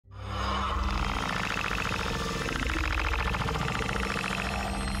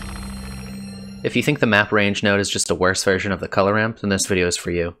If you think the map range node is just a worse version of the ColorRamp, then this video is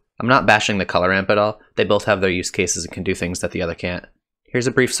for you. I'm not bashing the ColorRamp at all, they both have their use cases and can do things that the other can't. Here's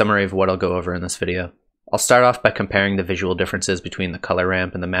a brief summary of what I'll go over in this video. I'll start off by comparing the visual differences between the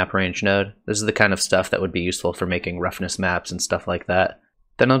ColorRamp and the map range node. This is the kind of stuff that would be useful for making roughness maps and stuff like that.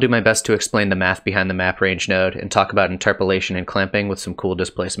 Then I'll do my best to explain the math behind the map range node and talk about interpolation and clamping with some cool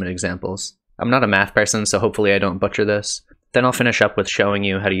displacement examples. I'm not a math person, so hopefully I don't butcher this. Then I'll finish up with showing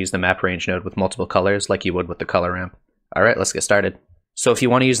you how to use the map range node with multiple colors like you would with the ColorRamp. Alright, let's get started. So if you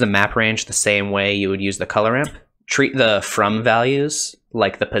want to use the map range the same way you would use the ColorRamp, treat the from values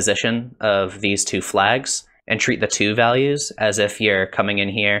like the position of these two flags, and treat the to values as if you're coming in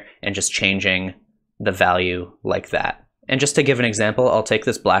here and just changing the value like that. And just to give an example, I'll take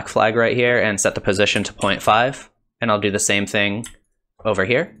this black flag right here and set the position to 0.5, and I'll do the same thing over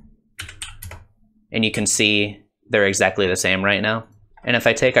here. And you can see they're exactly the same right now. And if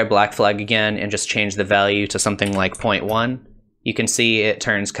I take our black flag again and just change the value to something like 0.1, you can see it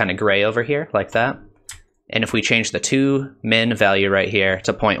turns kind of gray over here like that. And if we change the to min value right here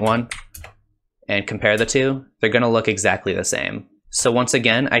to 0.1 and compare the two, they're going to look exactly the same. So once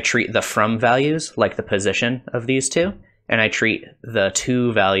again, I treat the from values like the position of these two, and I treat the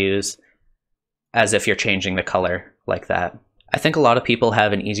to values as if you're changing the color like that. I think a lot of people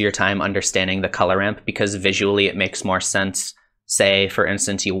have an easier time understanding the ColorRamp because visually it makes more sense. Say, for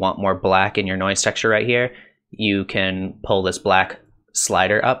instance, you want more black in your noise texture right here. You can pull this black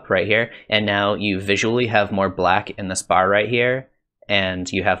slider up right here, and now you visually have more black in this bar right here,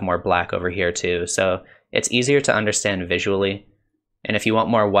 and you have more black over here too. So it's easier to understand visually. And if you want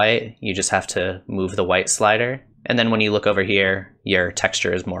more white, you just have to move the white slider. And then when you look over here, your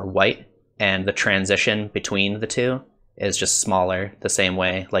texture is more white, and the transition between the two is just smaller, the same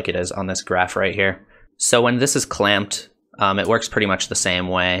way like it is on this graph right here. So when this is clamped, it works pretty much the same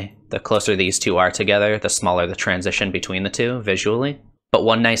way. The closer these two are together, the smaller the transition between the two visually. But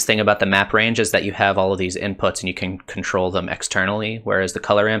one nice thing about the map range is that you have all of these inputs and you can control them externally, whereas the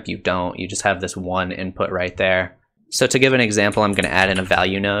ColorRamp you don't. You just have this one input right there. So to give an example, I'm going to add in a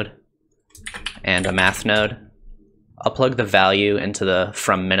value node and a math node. I'll plug the value into the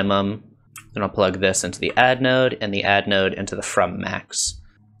from minimum. Then I'll plug this into the add node and the add node into the from max.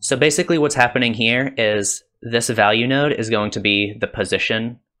 So basically what's happening here is this value node is going to be the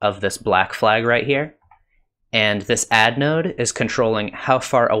position of this black flag right here. And this add node is controlling how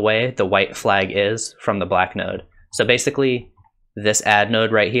far away the white flag is from the black node. So basically this add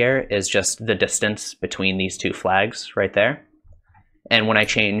node right here is just the distance between these two flags right there. And when I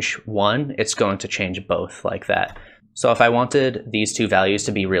change one, it's going to change both like that. So if I wanted these two values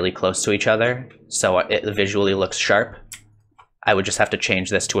to be really close to each other, so it visually looks sharp, I would just have to change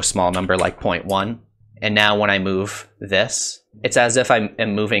this to a small number like 0.1. And now when I move this, it's as if I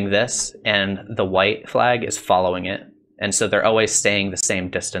am moving this and the white flag is following it. And so they're always staying the same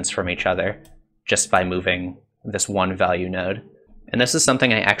distance from each other just by moving this one value node. And this is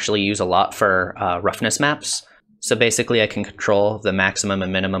something I actually use a lot for roughness maps. So basically I can control the maximum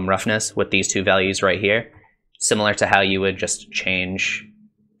and minimum roughness with these two values right here, similar to how you would just change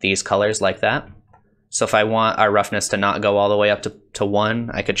these colors like that. So if I want our roughness to not go all the way up to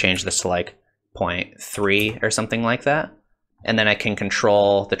 1, I could change this to like 0.3 or something like that. And then I can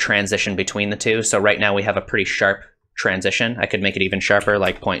control the transition between the two. So right now we have a pretty sharp transition. I could make it even sharper,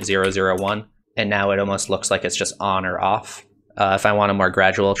 like 0.001. And now it almost looks like it's just on or off. If I want a more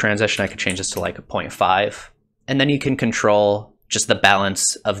gradual transition, I could change this to like a 0.5. And then you can control just the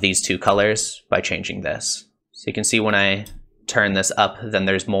balance of these two colors by changing this. So you can see when I turn this up, then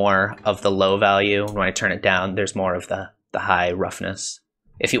there's more of the low value. When I turn it down, there's more of the high roughness.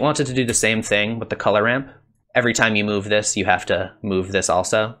 If you wanted to do the same thing with the ColorRamp, every time you move this, you have to move this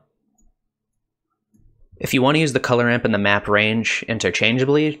also. If you want to use the ColorRamp and the map range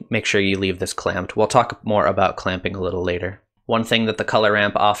interchangeably, make sure you leave this clamped. We'll talk more about clamping a little later. One thing that the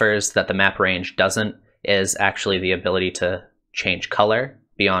ColorRamp offers that the map range doesn't is actually the ability to change color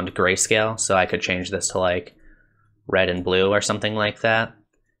beyond grayscale. So I could change this to like red and blue or something like that.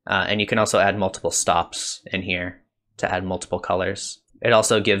 And you can also add multiple stops in here to add multiple colors. It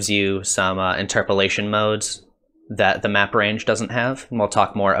also gives you some interpolation modes that the map range doesn't have. And we'll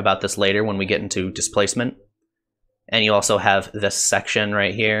talk more about this later when we get into displacement. And you also have this section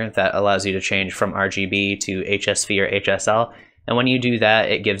right here that allows you to change from RGB to HSV or HSL. And when you do that,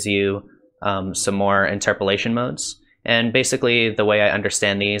 it gives you some more interpolation modes. And basically the way I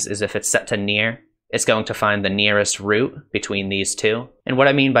understand these is if it's set to near, it's going to find the nearest root between these two. And what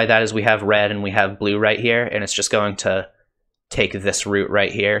I mean by that is we have red and we have blue right here, and it's just going to take this root right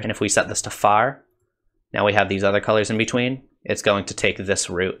here. And if we set this to far, now we have these other colors in between, it's going to take this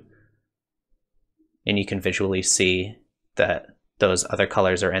root. and you can visually see that those other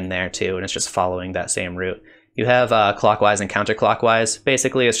colors are in there too, and it's just following that same route. You have clockwise and counterclockwise.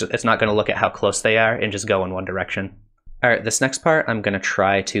 Basically, it's not going to look at how close they are and just go in one direction. All right, this next part, I'm going to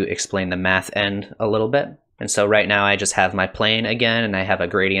try to explain the math end a little bit. And so right now I just have my plane again, and I have a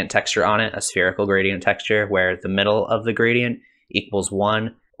gradient texture on it, a spherical gradient texture, where the middle of the gradient equals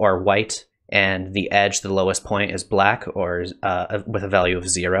 1 or white, and the edge, the lowest point, is black or with a value of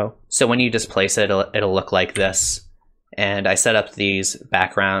 0. So when you displace it, it'll look like this. And I set up these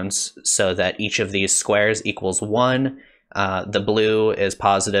backgrounds so that each of these squares equals 1. The blue is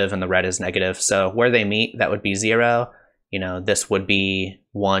positive and the red is negative. So where they meet, that would be 0. You know, this would be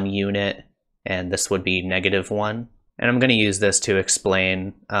 1 unit, and this would be -1. And I'm going to use this to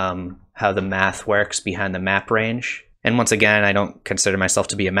explain how the math works behind the map range. And once again, I don't consider myself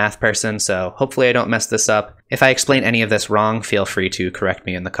to be a math person, so hopefully I don't mess this up. If I explain any of this wrong, feel free to correct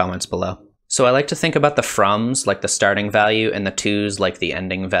me in the comments below. So I like to think about the froms like the starting value and the twos like the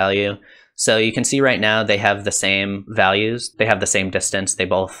ending value. So you can see right now they have the same values. They have the same distance. They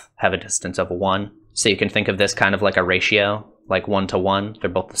both have a distance of 1. So you can think of this kind of like a ratio, like 1 to 1. They're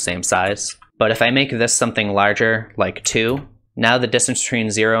both the same size. But if I make this something larger, like 2, now the distance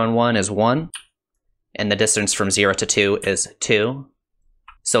between 0 and 1 is 1, and the distance from 0 to 2 is 2.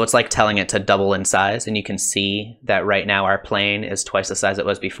 So it's like telling it to double in size, and you can see that right now our plane is twice the size it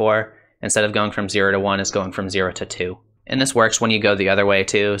was before. Instead of going from 0 to 1, it's going from 0 to 2. And this works when you go the other way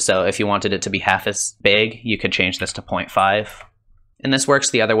too, so if you wanted it to be half as big, you could change this to 0.5. And this works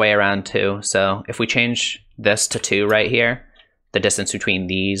the other way around too, so if we change this to 2 right here, the distance between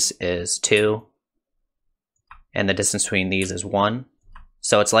these is 2, and the distance between these is 1.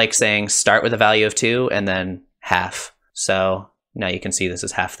 So it's like saying start with a value of 2 and then half. So now you can see this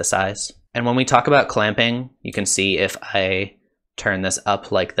is half the size. And when we talk about clamping, you can see if I turn this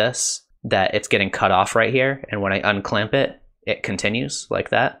up like this, that it's getting cut off right here. And when I unclamp it, it continues like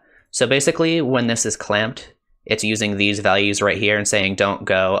that. So basically when this is clamped, it's using these values right here and saying don't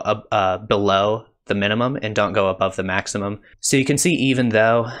go below the minimum and don't go above the maximum. So you can see even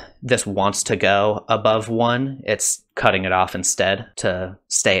though this wants to go above 1, it's cutting it off instead to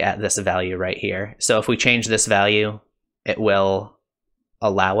stay at this value right here. So if we change this value, it will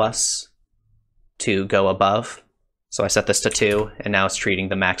allow us to go above. So I set this to 2, and now it's treating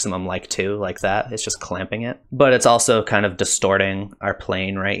the maximum like 2, like that. It's just clamping it. But it's also kind of distorting our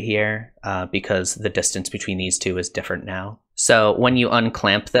plane right here because the distance between these two is different now. So when you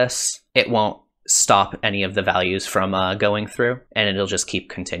unclamp this, it won't stop any of the values from going through, and it'll just keep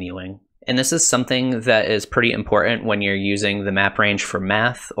continuing. And this is something that is pretty important when you're using the map range for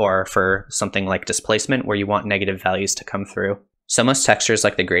math or for something like displacement where you want negative values to come through. So most textures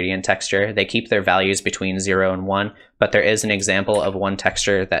like the gradient texture, they keep their values between 0 and 1, but there is an example of one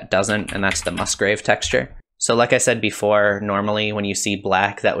texture that doesn't, and that's the Musgrave texture. So like I said before, normally when you see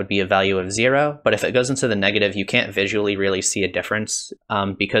black, that would be a value of 0, but if it goes into the negative, you can't visually really see a difference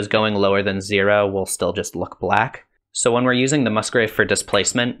because going lower than 0 will still just look black. So when we're using the Musgrave for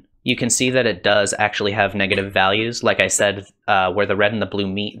displacement, you can see that it does actually have negative values. Like I said, where the red and the blue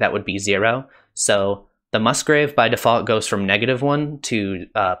meet, that would be 0. So the Musgrave by default goes from -1 to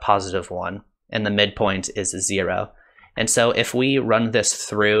 +1, and the midpoint is 0. And so if we run this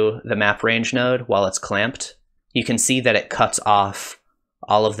through the map range node while it's clamped, you can see that it cuts off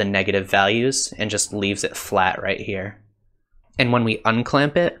all of the negative values and just leaves it flat right here. And when we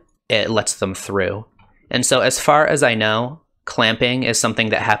unclamp it, it lets them through. And so as far as I know, clamping is something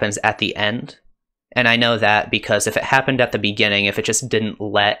that happens at the end. And I know that because if it happened at the beginning, if it just didn't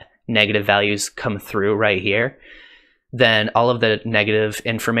let negative values come through right here, then all of the negative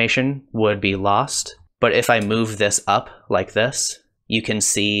information would be lost. But if I move this up like this, you can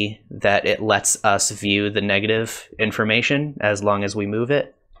see that it lets us view the negative information as long as we move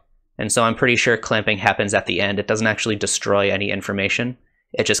it. And so I'm pretty sure clamping happens at the end. It doesn't actually destroy any information.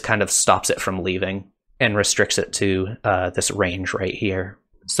 It just kind of stops it from leaving and restricts it to this range right here.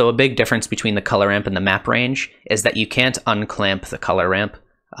 So a big difference between the ColorRamp and the map range is that you can't unclamp the ColorRamp.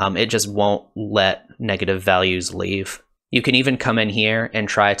 It just won't let negative values leave. You can even come in here and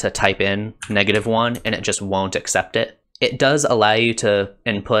try to type in -1 and it just won't accept it. It does allow you to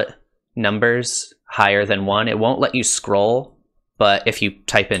input numbers higher than 1. It won't let you scroll, but if you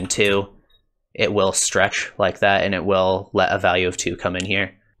type in 2, it will stretch like that and it will let a value of 2 come in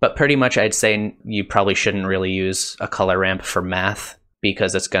here. But pretty much I'd say you probably shouldn't really use a ColorRamp for math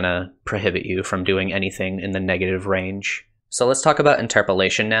because it's gonna prohibit you from doing anything in the negative range. So let's talk about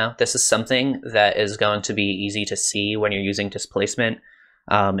interpolation now. This is something that is going to be easy to see when you're using displacement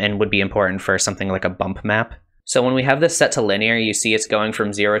and would be important for something like a bump map. So when we have this set to linear, you see it's going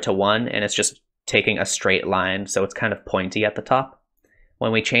from 0 to 1 and it's just taking a straight line, so it's kind of pointy at the top.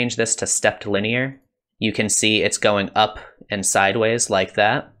 When we change this to stepped linear, you can see it's going up and sideways like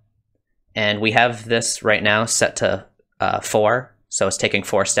that. And we have this right now set to 4, so it's taking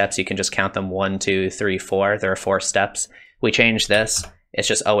 4 steps. You can just count them 1, 2, 3, 4. There are 4 steps. We change this, it's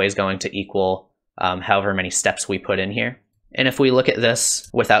just always going to equal however many steps we put in here. And if we look at this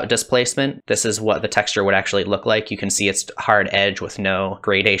without displacement, this is what the texture would actually look like. You can see it's hard edge with no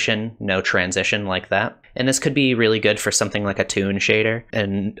gradation, no transition like that. And this could be really good for something like a toon shader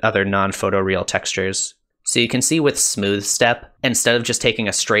and other non-photoreal textures. So you can see with smooth step, instead of just taking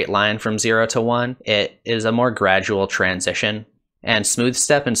a straight line from 0 to 1, it is a more gradual transition. And smooth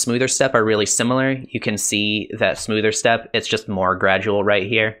step and smoother step are really similar. You can see that smoother step, it's just more gradual right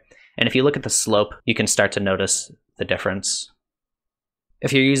here. And if you look at the slope, you can start to notice the difference.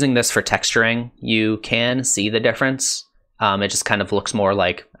 If you're using this for texturing, you can see the difference. It just kind of looks more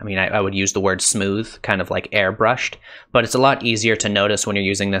like, I would use the word smooth, kind of like airbrushed, but it's a lot easier to notice when you're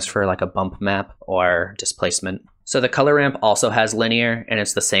using this for like a bump map or displacement. So the ColorRamp also has linear, and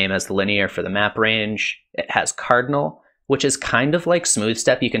it's the same as the linear for the map range. It has cardinal, which is kind of like smooth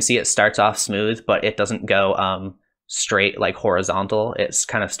step. You can see it starts off smooth, but it doesn't go straight like horizontal. It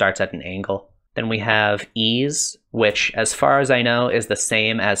kind of starts at an angle. Then we have ease, which as far as I know is the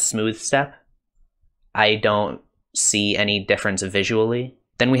same as smooth step. I don't see any difference visually.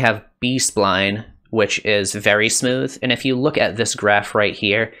 Then we have B-spline, which is very smooth. And if you look at this graph right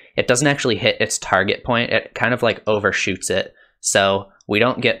here, it doesn't actually hit its target point. It kind of like overshoots it. So we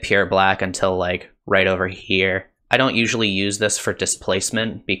don't get pure black until like right over here. I don't usually use this for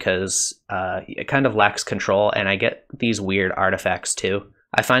displacement because it kind of lacks control, and I get these weird artifacts too.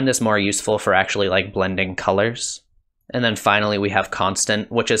 I find this more useful for actually like blending colors. And then finally we have constant,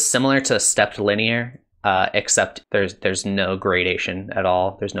 which is similar to stepped linear, except there's no gradation at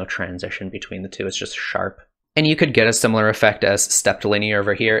all. There's no transition between the two. It's just sharp. And you could get a similar effect as stepped linear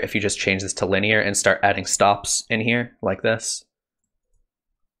over here if you just change this to linear and start adding stops in here like this.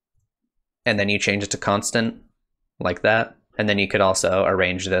 And then you change it to constant like that. And then you could also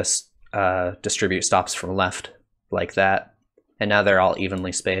arrange this, distribute stops from left like that. And now they're all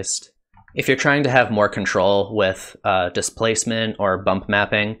evenly spaced. If you're trying to have more control with displacement or bump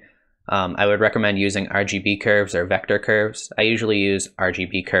mapping, I would recommend using RGB curves or vector curves. I usually use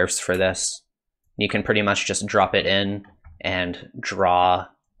RGB curves for this. You can pretty much just drop it in and draw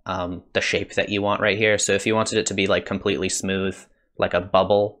the shape that you want right here. So if you wanted it to be like completely smooth, like a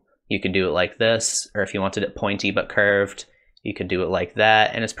bubble, you could do it like this. Or if you wanted it pointy but curved, you could do it like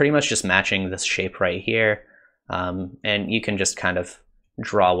that. And it's pretty much just matching this shape right here. And you can just kind of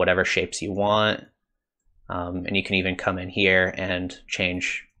draw whatever shapes you want. And you can even come in here and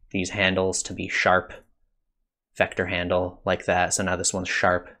change these handles to be sharp, vector handle like that. So now this one's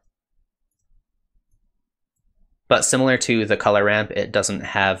sharp. But similar to the ColorRamp, it doesn't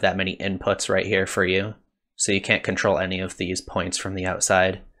have that many inputs right here for you. So you can't control any of these points from the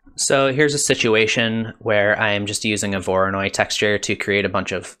outside. So here's a situation where I am just using a Voronoi texture to create a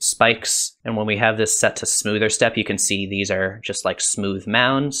bunch of spikes. And when we have this set to smoother step, you can see these are just like smooth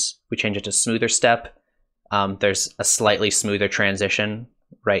mounds. We change it to smoother step. There's a slightly smoother transition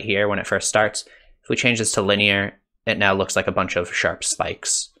right here when it first starts. If we change this to linear, it now looks like a bunch of sharp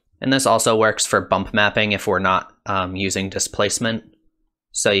spikes. And this also works for bump mapping if we're not using displacement.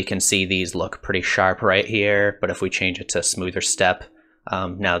 So you can see these look pretty sharp right here, but if we change it to smoother step,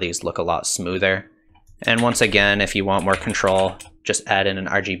 now these look a lot smoother. And once again, if you want more control, just add in an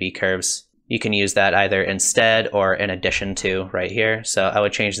RGB curves. You can use that either instead or in addition to right here. So I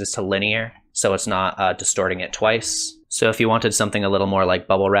would change this to linear so it's not distorting it twice. So if you wanted something a little more like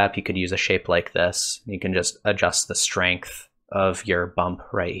bubble wrap, you could use a shape like this. You can just adjust the strength of your bump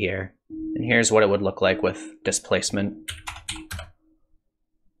right here. And here's what it would look like with displacement.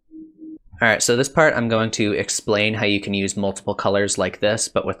 All right, so this part I'm going to explain how you can use multiple colors like this,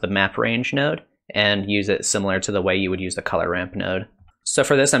 but with the map range node, and use it similar to the way you would use the ColorRamp node. So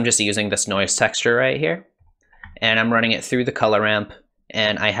for this, I'm just using this noise texture right here, and I'm running it through the ColorRamp,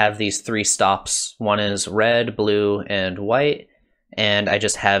 and I have these 3 stops. One is red, blue, and white, and I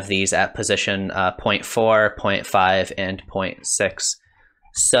just have these at position 0.4, 0.5, and 0.6.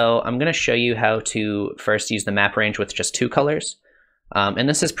 So I'm gonna show you how to first use the map range with just 2 colors. And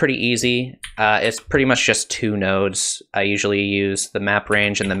this is pretty easy. It's pretty much just 2 nodes. I usually use the map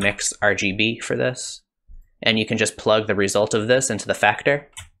range and the mix RGB for this. And you can just plug the result of this into the factor.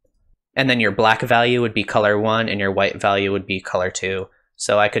 And then your black value would be color 1 and your white value would be color 2.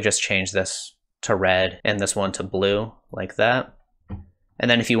 So I could just change this to red and this one to blue like that.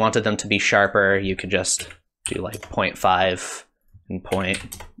 And then if you wanted them to be sharper, you could just do like 0.5 and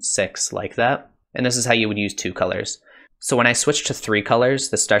 0.6 like that. And this is how you would use 2 colors. So when I switch to 3 colors,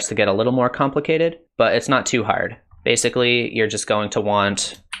 this starts to get a little more complicated, but it's not too hard. Basically, you're just going to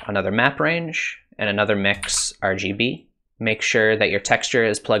want another map range and another mix RGB. Make sure that your texture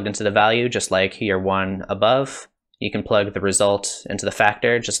is plugged into the value, just like your one above. You can plug the result into the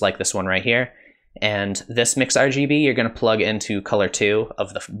factor, just like this one right here. And this mix RGB, you're going to plug into color 2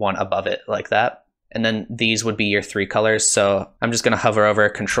 of the one above it, like that. And then these would be your 3 colors. So I'm just going to hover over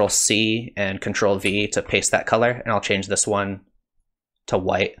Control C and Control V to paste that color, and I'll change this one to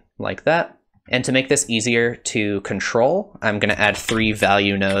white, like that. And to make this easier to control, I'm going to add 3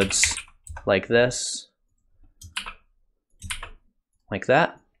 value nodes like this, like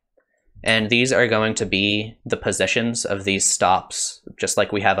that. And these are going to be the positions of these stops, just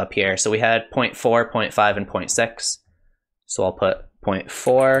like we have up here. So we had 0.4, 0.5, and 0.6. So I'll put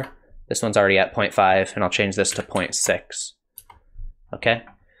 0.4. This one's already at 0.5, and I'll change this to 0.6. Okay,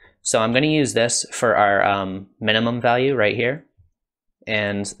 so I'm going to use this for our minimum value right here.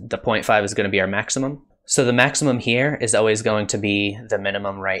 And the 0.5 is going to be our maximum. So the maximum here is always going to be the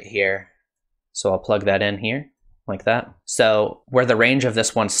minimum right here. So I'll plug that in here, like that. So where the range of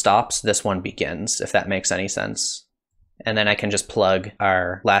this one stops, this one begins, if that makes any sense. And then I can just plug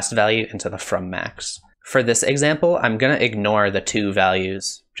our last value into the from max. For this example, I'm going to ignore the 2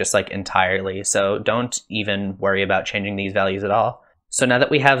 values just like entirely. So don't even worry about changing these values at all. So now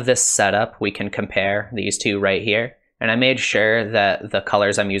that we have this set up, we can compare these 2 right here. And I made sure that the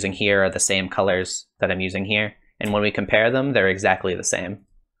colors I'm using here are the same colors that I'm using here. And when we compare them, they're exactly the same.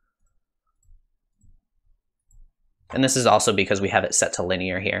 And this is also because we have it set to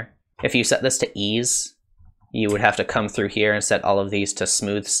linear here. If you set this to ease, you would have to come through here and set all of these to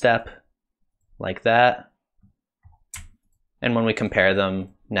smooth step, like that. And when we compare them,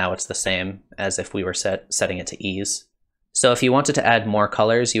 now it's the same as if we were setting it to ease. So if you wanted to add more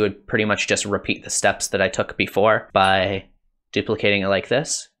colors, you would pretty much just repeat the steps that I took before by duplicating it like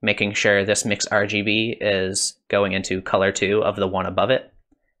this, making sure this mix RGB is going into color 2 of the one above it.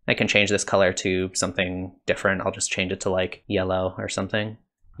 I can change this color to something different. I'll just change it to like yellow or something.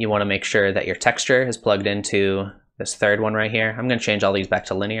 You want to make sure that your texture is plugged into this 3rd one right here. I'm going to change all these back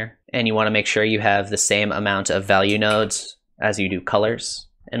to linear. And you want to make sure you have the same amount of value nodes as you do colors.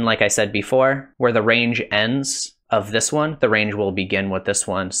 And like I said before, where the range ends of this one, the range will begin with this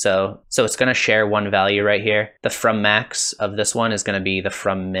one. So it's going to share one value right here. The from max of this one is going to be the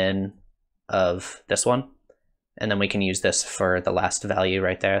from min of this one. And then we can use this for the last value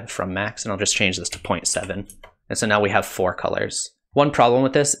right there, from max, and I'll just change this to 0.7. And so now we have 4 colors. One problem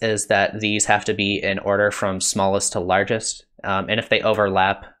with this is that these have to be in order from smallest to largest. And if they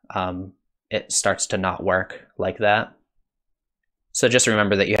overlap, it starts to not work like that. So just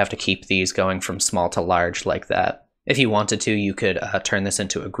remember that you have to keep these going from small to large like that. If you wanted to, you could turn this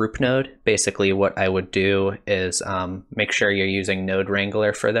into a group node. Basically what I would do is make sure you're using Node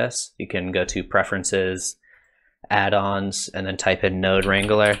Wrangler for this. You can go to Preferences, Add-ons, and then type in Node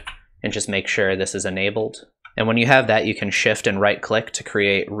Wrangler and just make sure this is enabled. And when you have that, you can shift and right click to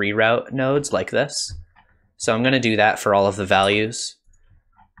create reroute nodes like this. So I'm going to do that for all of the values.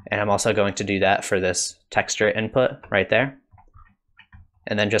 And I'm also going to do that for this texture input right there.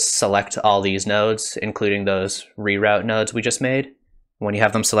 And then just select all these nodes, including those reroute nodes we just made. When you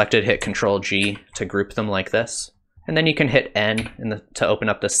have them selected, hit Control G to group them like this. And then you can hit N to open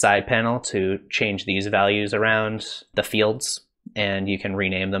up the side panel to change these values around the fields, and you can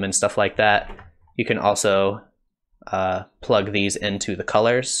rename them and stuff like that. You can also plug these into the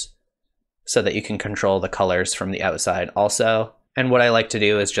colors so that you can control the colors from the outside also. And what I like to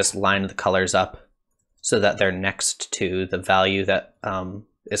do is just line the colors up so that they're next to the value that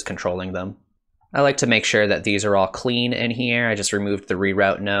is controlling them. I like to make sure that these are all clean in here. I just removed the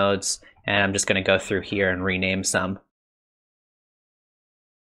reroute nodes, and I'm just going to go through here and rename some.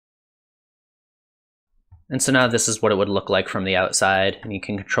 And so now this is what it would look like from the outside, and you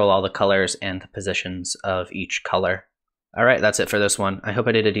can control all the colors and the positions of each color. Alright, that's it for this one. I hope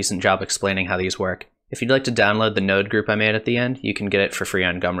I did a decent job explaining how these work. If you'd like to download the node group I made at the end, you can get it for free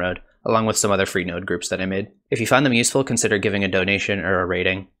on Gumroad, along with some other free node groups that I made. If you find them useful, consider giving a donation or a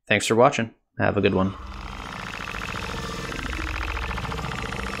rating. Thanks for watching. Have a good one.